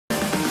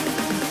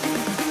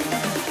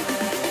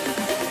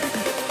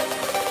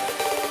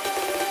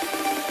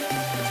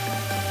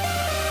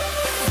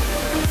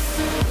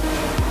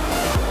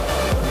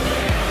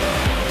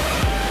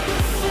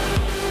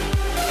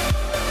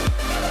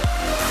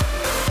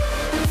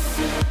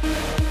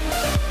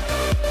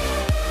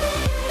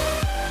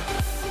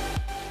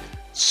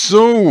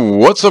So,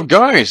 what's up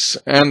guys,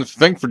 and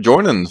thanks for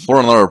joining for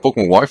another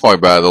Pokemon Wi-Fi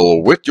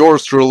battle with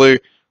yours truly,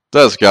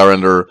 the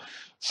Skyrander.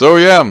 So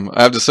yeah,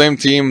 I have the same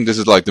team. This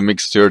is like the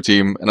mixed tier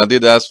team, and I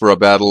did ask for a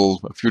battle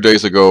a few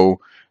days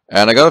ago,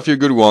 and I got a few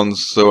good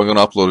ones, so I'm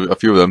gonna upload a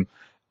few of them.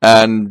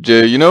 And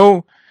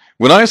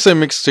when I say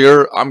mixed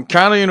tier, I'm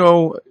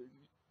kinda,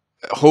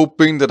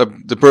 hoping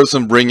that the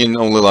person bringing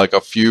only like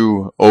a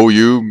few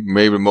OU,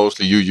 maybe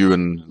mostly UU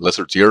and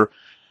lesser tier.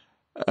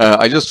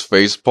 I just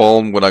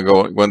facepalm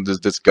when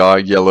this guy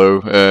Yellow.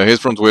 He's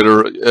from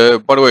Twitter.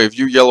 By the way, if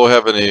you Yellow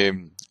have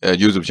any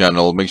YouTube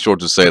channel, make sure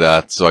to say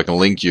that so I can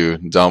link you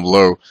down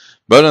below.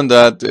 But on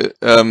that,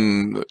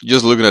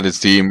 just looking at his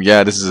team,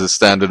 yeah, this is a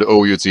standard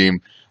OU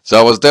team. So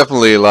I was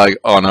definitely like,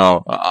 oh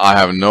no, I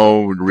have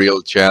no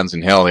real chance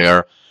in hell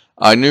here.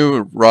 I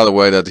knew right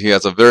away that he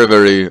has a very,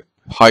 very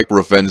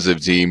hyper-offensive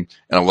team,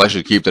 and I will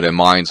actually keep that in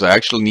mind. So I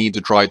actually need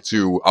to try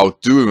to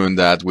outdo him in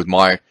that with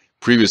my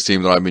previous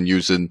team that I've been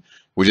using,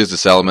 which is the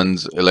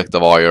Salamence,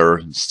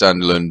 Electivire,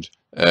 Standalund,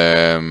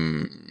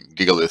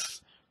 Gigalith,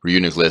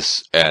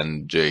 Reuniclus,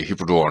 and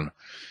Hippowdon.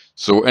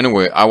 So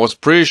anyway, I was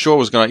pretty sure I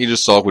was gonna either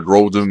start with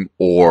Rotom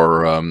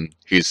or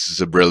his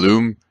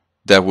Breloom.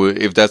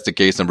 If that's the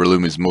case, then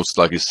Breloom is most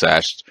likely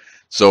sashed.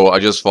 So I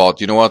just thought,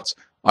 you know what?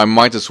 I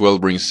might as well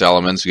bring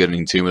Salamence to get an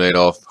Intimidate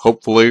off.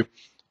 Hopefully,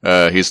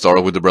 he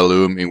started with the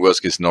Breloom. In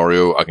worst case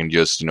scenario, I can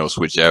just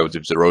switch out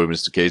if the Rotom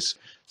is the case.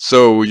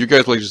 So you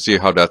guys like to see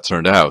how that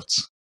turned out.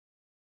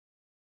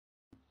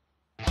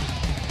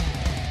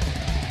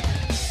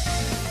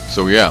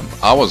 So yeah,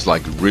 I was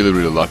like really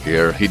lucky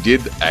here. He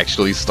did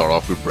actually start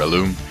off with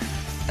Breloom,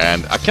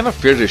 and I kind of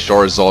feared the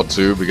Charizard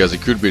too, because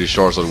it could be the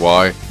Charizard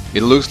Y.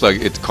 It looks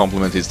like it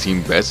complements his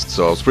team best,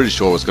 so I was pretty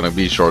sure it was gonna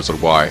be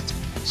Charizard Y.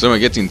 So I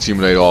get to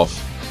Intimidate off.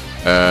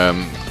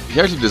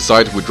 He actually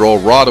decided to withdraw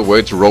right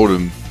away to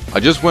Rotom. I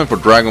just went for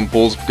Dragon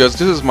Pulse because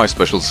this is my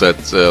special set,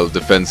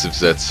 defensive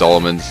set,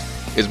 Salamence.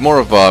 It's more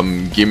of a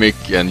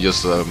gimmick and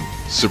just a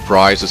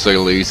surprise to say the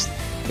least.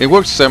 It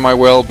works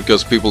semi-well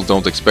because people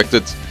don't expect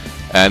it.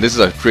 And this is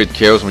a Create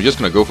Chaos, I'm just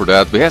gonna go for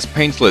that. But he has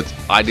Pain Slit.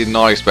 I did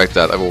not expect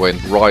that. I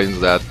went right into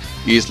that,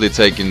 easily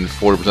taking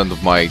 40%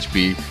 of my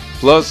HP.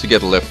 Plus, you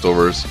get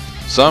leftovers.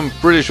 So I'm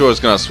pretty sure it's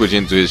gonna switch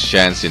into his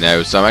Chansey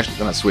now. So I'm actually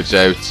gonna switch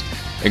out.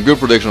 A good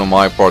prediction on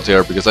my part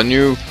here, because I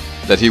knew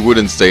that he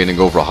wouldn't stay in and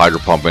go for a Hydro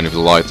Pump or anything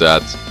like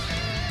that.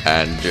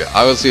 And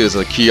I will see it as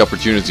a key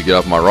opportunity to get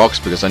up my rocks,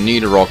 because I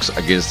need the rocks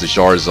against the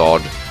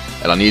Charizard.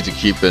 And I need to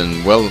keep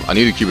it, well, I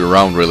need to keep it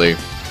around really.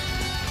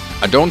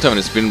 I don't have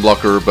any spin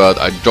blocker, but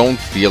I don't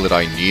feel that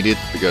I need it,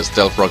 because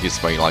Stealth Rock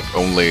is my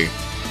only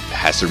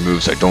hazard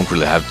move, so I don't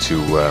really have to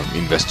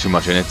invest too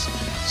much in it.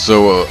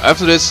 So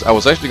after this, I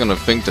was actually gonna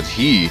think that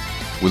he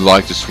would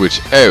like to switch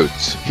out.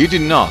 He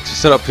did not. He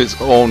set up his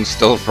own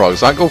Stealth Rock,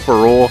 so I go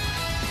for Raw.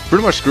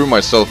 Pretty much screw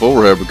myself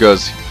over here,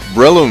 because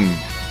Breloom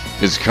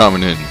is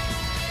coming in.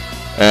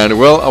 And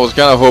well, I was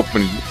kind of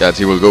hoping that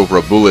he will go for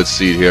a Bullet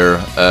Seed here.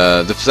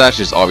 The Sash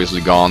is obviously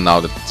gone now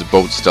that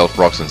both Stealth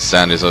Rocks and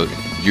Sand is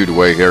due the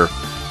way here.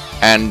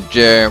 And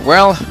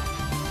well,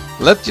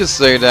 let's just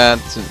say that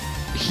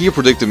he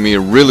predicted me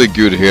really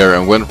good here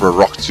and went for a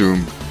Rock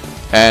Tomb.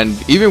 And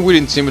even with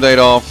Intimidate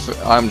off,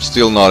 I'm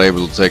still not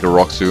able to take a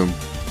Rock Tomb.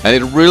 And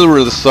it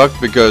really sucked,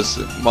 because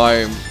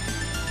my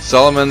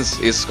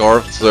Salamence is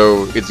Scarfed,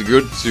 so it's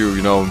good to,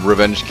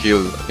 revenge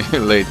kill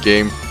late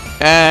game.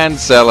 And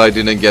Sally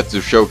didn't get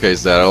to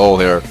showcase that at all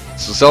here.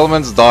 So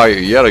Salamence die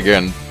yet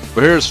again.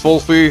 But here's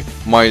Fulfi,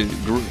 my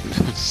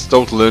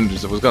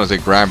Stoutland, I was gonna say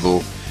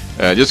Gramble.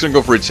 Just gonna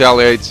go for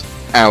Retaliate.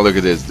 And look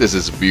at this, this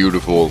is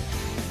beautiful.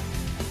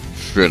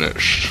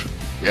 Finish.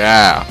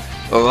 Yeah,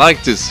 I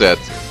like this set.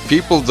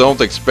 People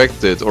don't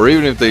expect it, or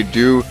even if they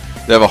do,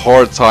 they have a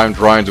hard time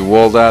trying to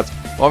wall that.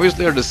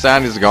 Obviously the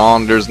sand is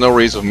gone, there's no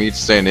reason for me to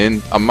stay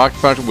in. A Mach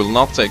Punch will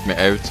not take me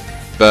out,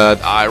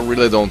 but I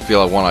really don't feel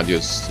I wanna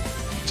just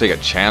take a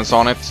chance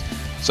on it.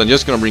 So I'm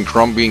just gonna bring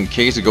Crumbie in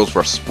case he goes for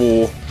a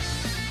Spore.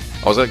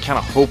 I was kind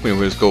of hoping he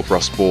would go for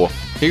a Spore.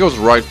 He goes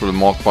right for the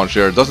Mach Punch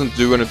here, doesn't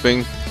do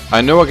anything. I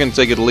know I can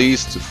take at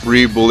least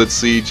 3 Bullet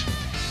Siege.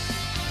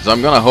 So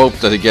I'm gonna hope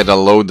that he get a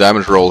low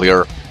damage roll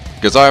here,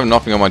 because I have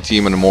nothing on my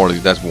team anymore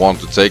that want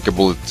to take a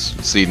Bullet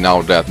Seed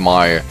now that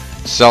my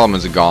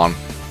Salamence are gone.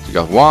 So we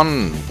got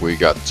 1, we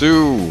got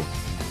 2,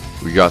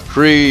 we got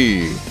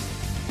 3.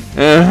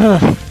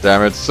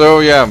 Damn it.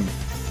 So yeah,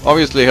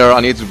 obviously here I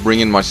need to bring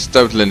in my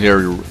Stoutland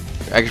here,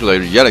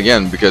 actually yet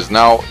again, because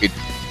now it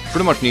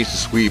pretty much needs to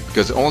sweep,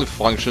 because it only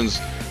functions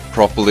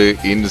properly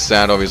in the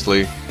sand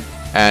obviously.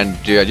 And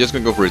yeah, just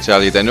gonna go for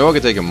Retaliate. I know I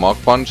can take a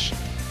Mach Punch.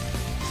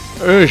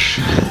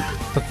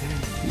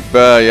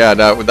 But yeah,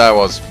 that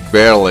was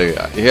barely.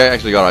 He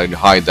actually got a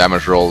high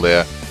damage roll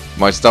there.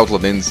 My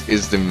Stoutland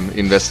is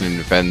invested in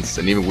defense,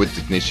 and even with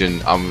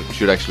Technician, I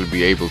should actually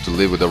be able to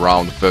live with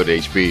around 30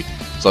 HP.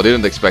 So I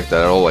didn't expect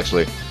that at all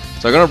actually.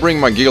 So I'm gonna bring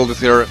my Gigalith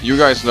here. You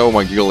guys know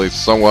my Gigalith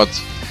somewhat.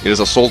 It is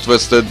Assault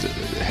Vested,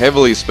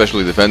 heavily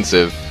specially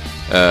defensive.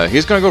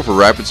 He's gonna go for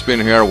Rapid Spin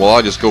here, while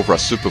I just go for a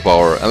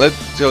Superpower. And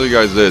let's tell you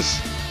guys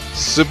this.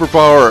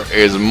 Superpower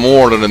is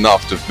more than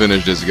enough to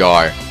finish this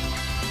guy.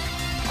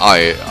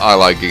 I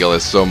like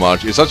Gigalith so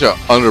much. It's such an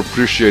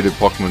underappreciated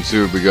Pokemon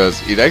too, because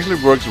it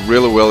actually works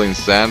really well in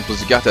sand.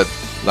 Plus you got that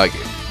like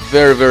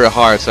very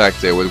high attack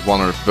there with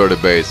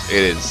 130 base.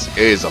 It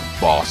is a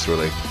boss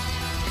really.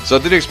 So I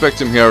did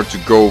expect him here to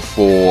go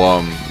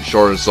for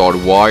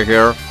Charizard Y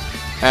here,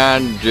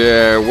 and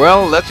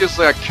well, let's just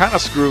say I kind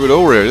of screwed it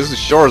over here. This is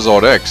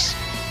Charizard X,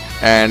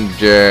 and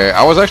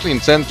I was actually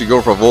intent to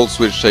go for a Volt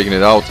Switch, taking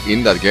it out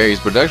in that case,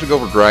 but I actually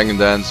go for Dragon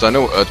Dance. So I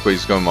know Earthquake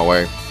is coming my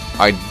way.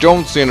 I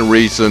don't see any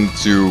reason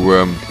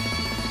to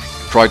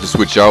try to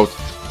switch out,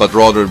 but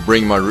rather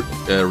bring my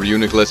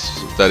Reuniclus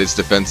that is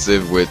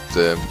defensive with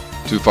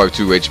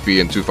 252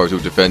 HP and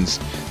 252 defense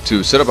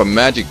to set up a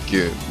magic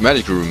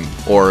room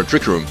or a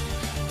trick room,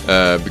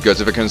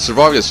 because if I can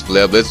survive this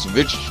Flare Blitz,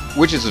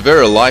 which is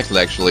very likely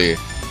actually,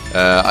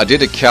 I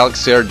did a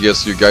calcs here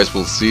just so you guys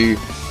will see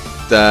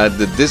that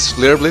this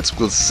Flare Blitz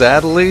will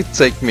sadly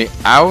take me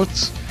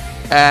out.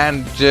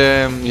 And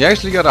he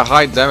actually got a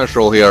high damage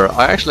roll here.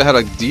 I actually had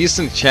a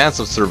decent chance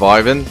of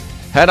surviving.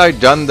 Had I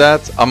done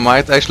that, I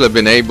might actually have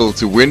been able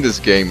to win this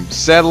game.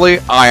 Sadly,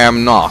 I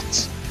am not.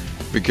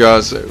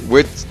 Because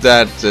with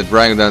that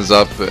Dragon Dance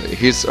up,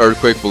 his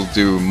Earthquake will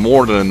do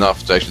more than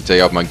enough to actually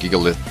take out my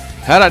Gigalith.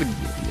 Had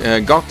I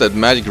got that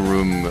Magic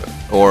Room,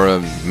 or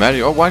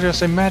Magic... Oh, why did I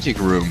say Magic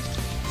Room?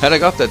 Had I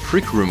got that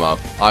Trick Room up,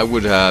 I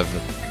would have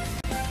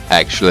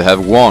actually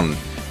have won.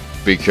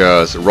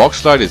 Because Rock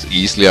Slide is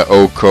easily a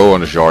OHKO on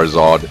the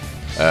Charizard.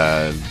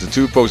 The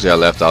two pokes I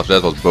left after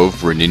that was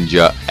both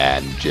Greninja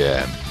and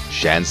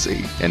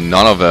Chansey, and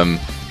none of them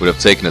would have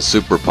taken a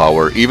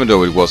superpower, even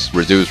though it was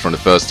reduced from the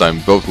first time.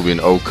 Both will be an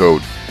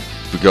OHKO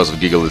because of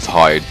Gigalith's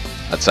high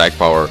attack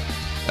power.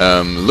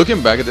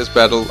 Looking back at this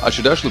battle, I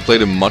should actually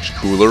played it much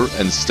cooler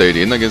and stayed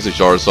in against the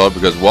Charizard,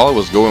 because while I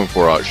was going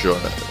for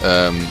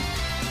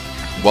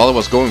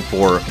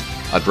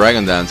a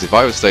Dragon Dance, if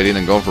I would stayed in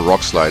and gone for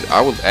Rock Slide,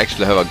 I would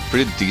actually have a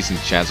pretty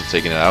decent chance of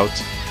taking it out.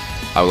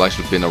 I would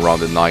actually have been around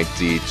the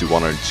 90 to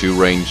 102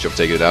 range of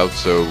taking it out,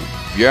 so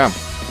yeah.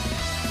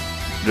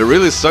 It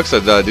really sucks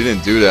that I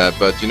didn't do that,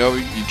 but you know,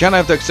 you kind of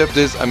have to accept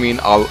this. I mean,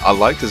 I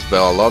like this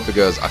battle a lot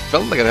because I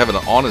felt like I'd have an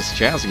honest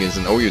chance against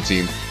an OU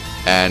team,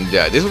 and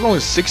this was only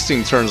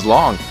 16 turns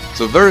long,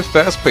 so a very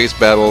fast-paced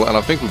battle, and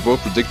I think we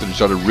both predicted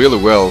each other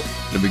really well,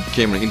 and it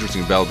became an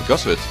interesting battle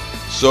because of it.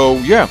 So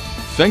yeah.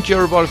 Thank you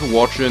everybody for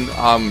watching.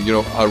 You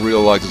know, I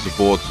really like the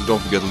support, so don't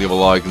forget to leave a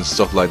like and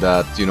stuff like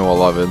that. You know, I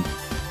love it.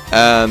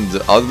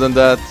 And other than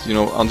that, you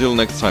know, until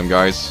next time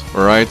guys,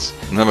 alright?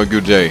 And have a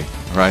good day,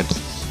 alright?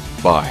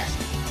 Bye.